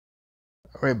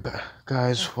Alright,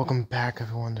 guys, welcome back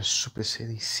everyone to Super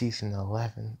City Season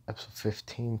 11, Episode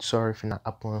 15. Sorry for not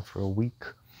uploading for a week.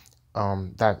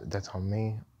 That's on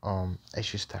me.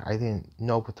 It's just that I didn't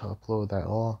know what to upload at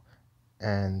all,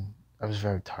 and I was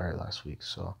very tired last week,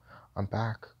 so I'm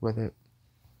back with it.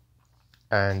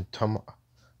 And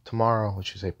tomorrow,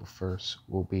 which is April 1st,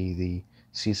 will be the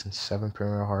Season 7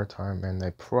 premiere hard time, and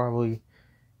I probably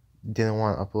didn't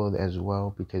want to upload as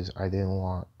well because I didn't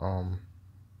want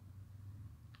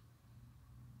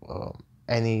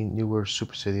any newer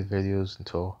Super City videos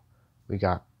until we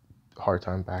got Hard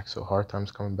Time back. So Hard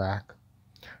Time's coming back.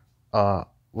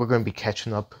 We're gonna be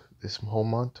catching up this whole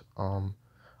month.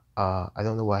 I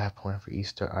don't know what I have planned for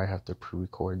Easter. I have to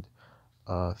pre-record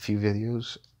a few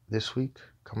videos this week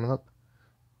coming up,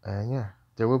 and yeah,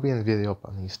 there will be a video up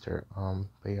on Easter.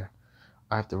 But yeah,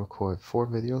 I have to record 4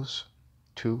 videos,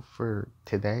 2 for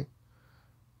today,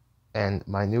 and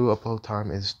my new upload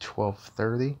time is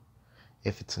 12:30.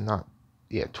 If it's not,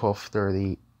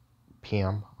 12:30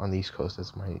 p.m. on the East Coast,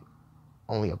 that's my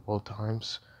only upload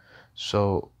times.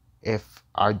 So if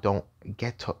I don't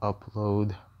get to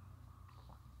upload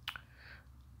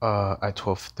at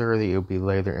 12:30, it'll be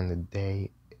later in the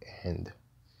day. And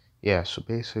yeah, so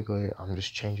basically I'm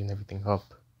just changing everything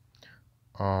up.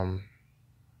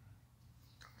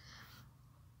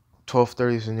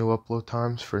 12:30 is the new upload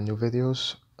times for new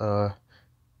videos. I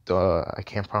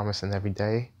can't promise an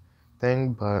everyday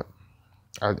thing, but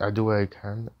I do what I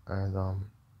can. And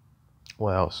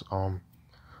what else? One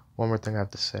more thing I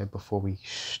have to say before we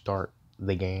start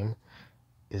the game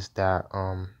is that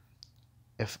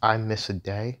if I miss a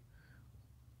day,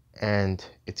 and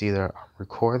it's either I'm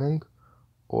recording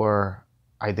or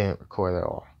I didn't record at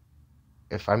all.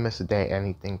 If I miss a day,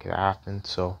 anything could happen.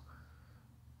 So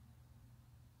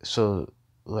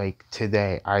like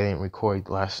today, I didn't record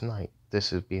last night.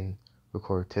 This is being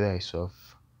recorded today. So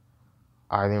if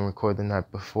I didn't record the night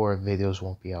before, videos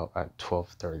won't be out at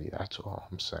 12:30. That's all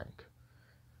I'm saying.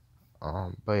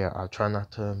 But yeah, I'll try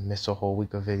not to miss a whole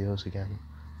week of videos again,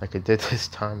 like I did this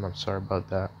time. I'm sorry about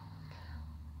that.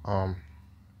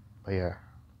 But yeah,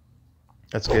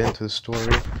 let's get into the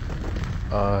story.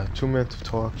 2 minutes of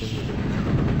talking,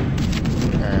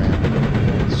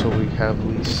 and so we have at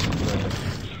least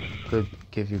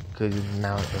give you good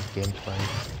amount of gameplay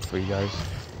for you guys.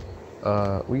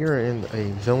 We are in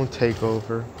a villain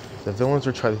takeover. The villains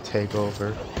are trying to take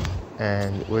over,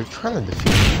 and we're trying to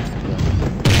defeat them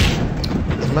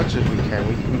as much as we can.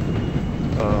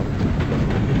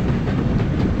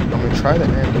 I'm gonna try to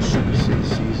end the Super City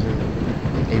season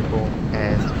in April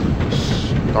and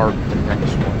start the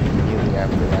next one immediately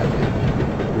after that.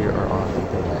 We are on the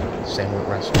delay. Same with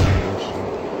Restoration,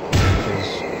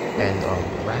 and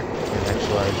Rack and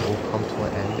Actualize will come to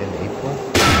an end in April.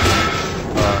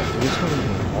 It was going to be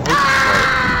March,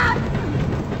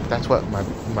 but that's what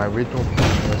my original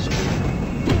plan was, to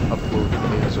upload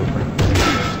videos over and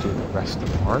do the rest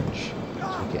of March so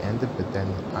we can end it, but then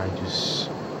I just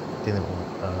didn't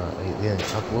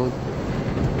upload,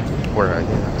 or I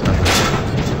didn't have time to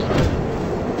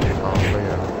but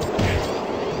yeah.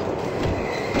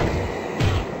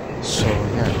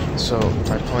 So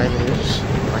my plan is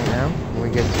right now, when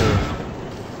we get to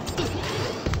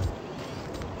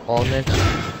all next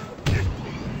week,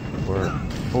 or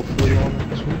hopefully all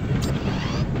next week,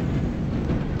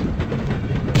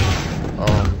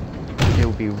 it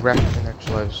will be Wreck and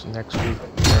Actualize next week,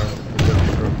 and we'll go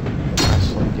through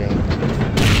wrestling games,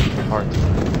 hard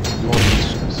time. You won't be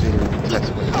Super City test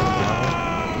with it now.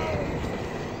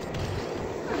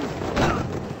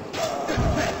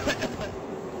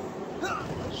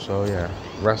 So yeah,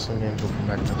 wrestling games will come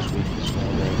back next week as well,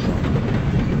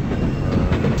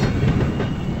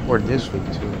 or this week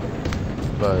too.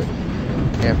 But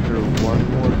after one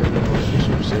more video,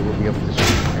 Super City will be up this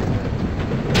week,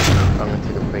 and I'm gonna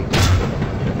take a break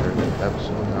for the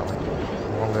episode, not like a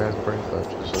long ass break, but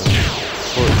just a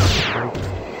short break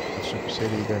of Super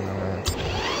City. Then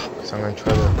I'm gonna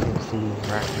try to conclude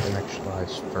Rack and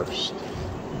Actualize first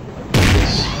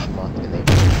this month in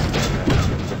April,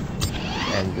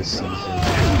 and the season.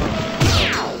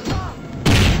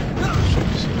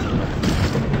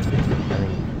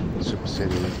 Super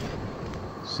City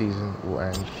season will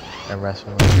end, and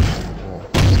Wrestling will season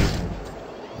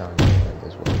 9 will end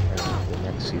as well, and the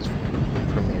next season will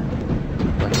premiere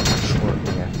like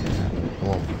shortly after that. It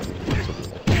won't be 2 weeks, it'll be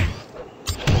like a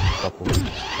couple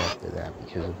weeks after that,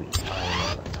 because it'll be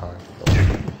amount of time to go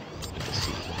the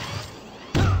season.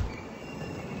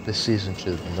 This season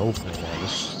should have been over now.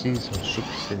 This season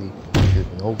Super City should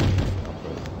have been over now,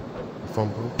 but the phone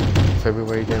broke in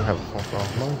February. Didn't have a phone for a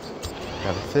month.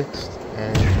 Got it fixed,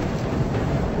 and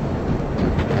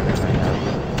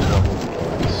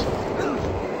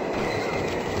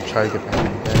try to get back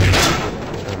in bed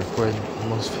and record the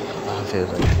most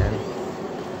videos I can.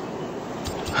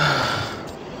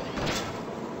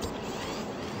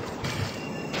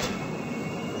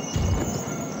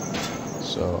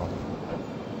 So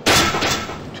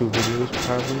 2 videos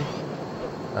probably.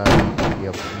 Will be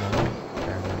up tomorrow,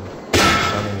 and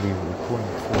I'm gonna be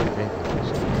recording 4 videos.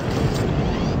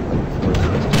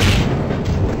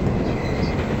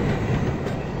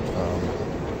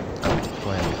 I'm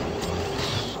planning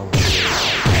some videos.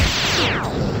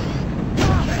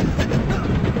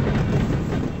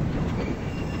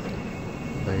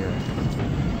 But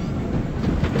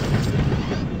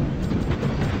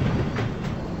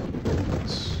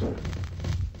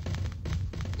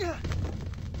yeah.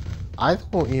 I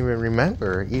don't even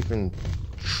remember even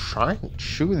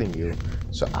shooting you,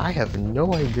 so I have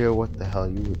no idea what the hell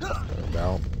you were talking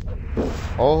about.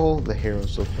 All the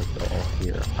heroes look like they're all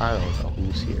here. I don't know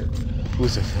who's here.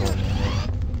 Who's the villain?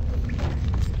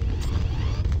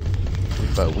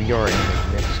 But we are in the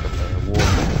midst of a war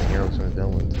between the heroes and the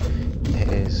villains.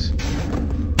 It is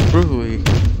brutally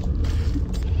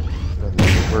the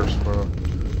worst world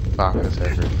Bob has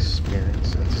ever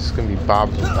experienced. And this is going to be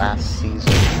Bob's last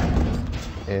season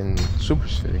in Super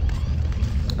City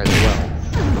as well.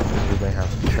 We're going to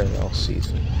have a farewell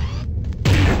season.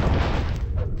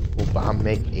 Will Bob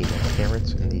make an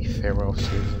appearance in the farewell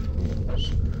season? Who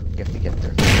knows? We have to get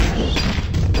there first.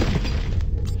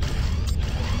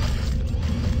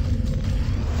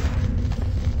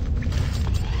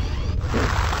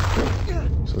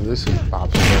 So this is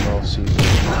Bob's farewell season.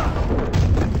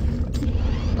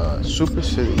 Super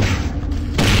City.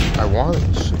 I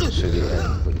wanted Super City to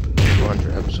end with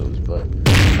 200 episodes, but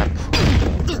I probably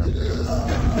won't end.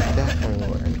 Definitely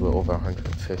will end with over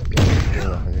 150,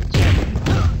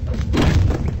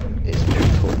 170. It's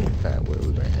totally bad where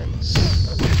we're going to end this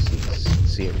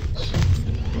series.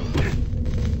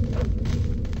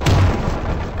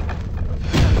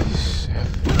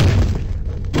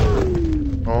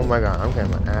 Oh my god, I'm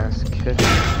getting my ass kicked,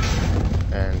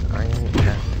 and I ain't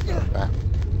have to go back.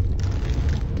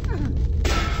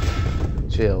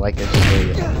 So yeah, like I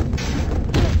said,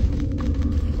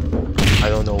 I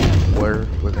don't know where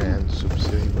we're gonna end Super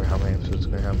City, or how many episodes it's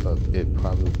gonna have, but it'd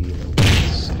probably be in the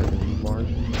 70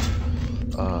 margin.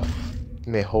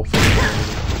 May hopefully,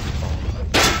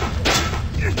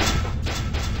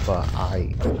 but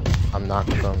I'm not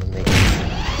gonna make it.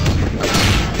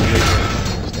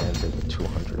 Standard with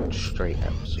 200 straight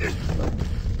episodes, but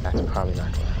that's probably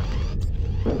not gonna happen.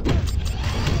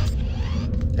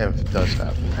 And if it does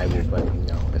happen, I will let you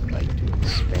know if I do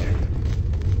expand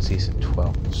season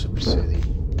 12 of Super City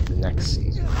the next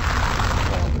season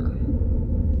longer.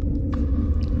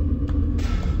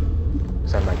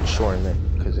 Because I might shorten it,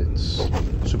 because it's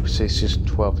Super City season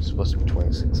 12 is supposed to be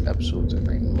 26 episodes, and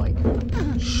I might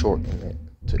shorten it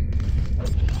to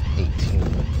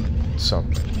 18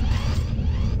 something.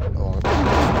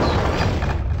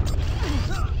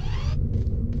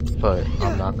 But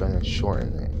I'm not gonna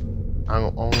shorten it.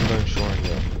 I'm only gonna shorten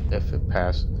it if it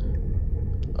passes.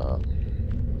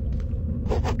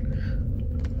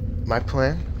 My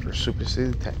plan for Super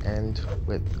City to end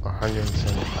with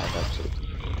 175 episodes.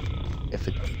 If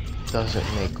it doesn't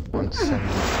make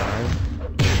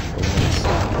 175 or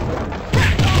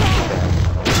 170, then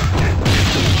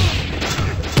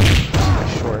I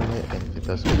shorten it, and if it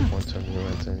doesn't make 170 or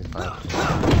 175,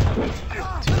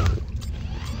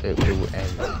 it will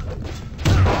end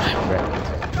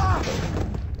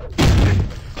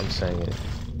I'm saying it.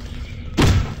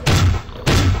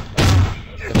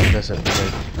 If it doesn't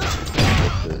make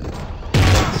the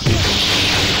next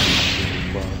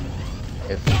season, well,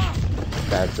 if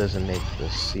that doesn't make the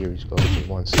series go to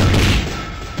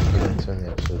 170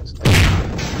 episodes, then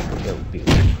it will be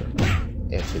over.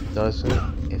 If it does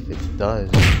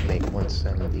make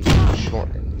 170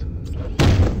 shortened,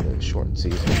 the shortened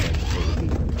season, then it will be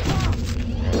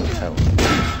hell. I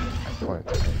plan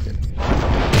to end it.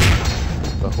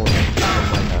 But who knows? I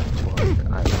might have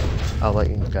 200. I'll let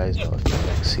you guys know if the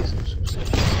next season is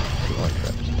 200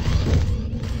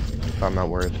 episodes. But I'm not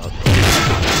worried about that.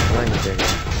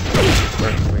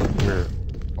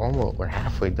 We're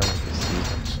halfway done with this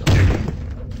season, so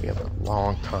we have a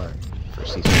long time for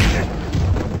season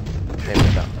 12. Maybe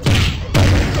about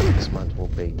 6 months we'll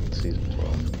be in season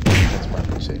 12. That's my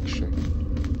prediction.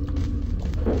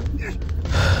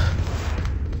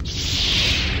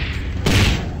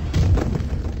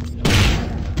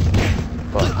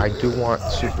 But I do want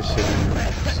Super City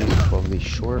season 12 to be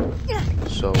short,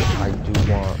 so I do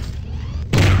want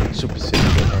Super City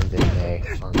to end in May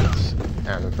on its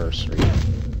anniversary.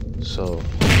 So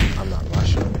I'm not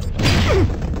rushing.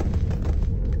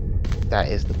 that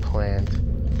is the planned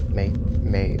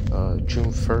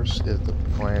June 1st is the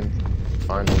planned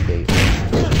final date.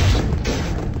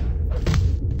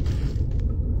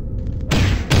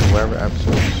 Whatever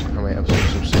episodes, how many episodes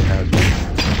Super City has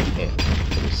in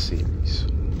the series.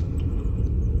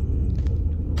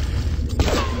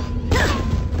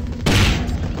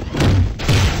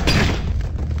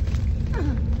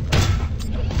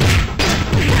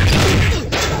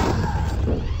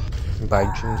 By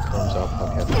June comes out, I'll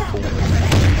have the full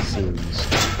series.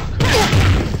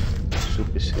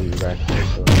 Super City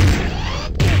Records.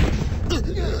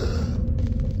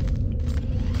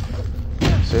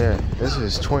 So yeah, this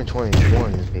is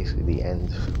 2021 is basically the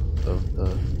end of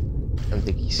the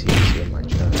MDK series here on my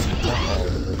channel. Not all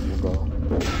of it will go.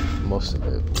 Most of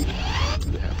it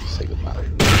we have to say goodbye.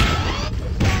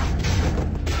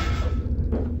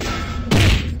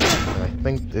 And I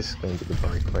think this is going to be the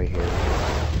break right here.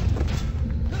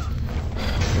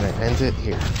 I'm gonna end it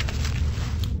here.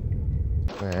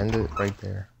 I'm gonna end it right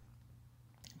there.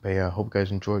 But yeah, I hope you guys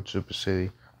enjoyed Super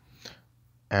City.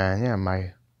 And yeah,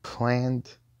 I'm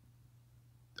planned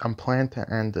to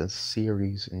end the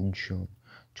series in June.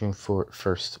 June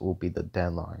 1st will be the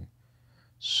deadline.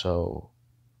 So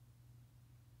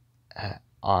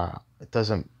it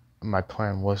doesn't. My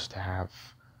plan was to have.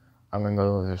 I'm gonna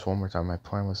go over this one more time. My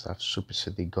plan was to have Super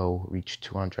City go reach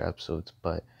 200 episodes,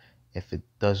 but if it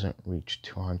doesn't reach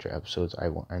 200 episodes, I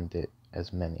will end it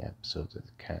as many episodes as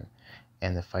I can.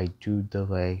 And if I do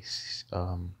delay, if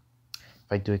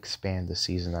I do expand the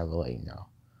season, I will let you know.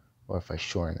 Or if I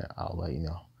shorten it, I'll let you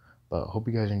know. But hope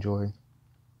you guys enjoyed.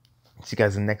 See you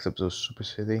guys in the next episode of Super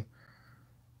City.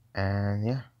 And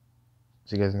yeah,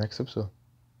 see you guys in the next episode.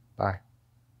 Bye.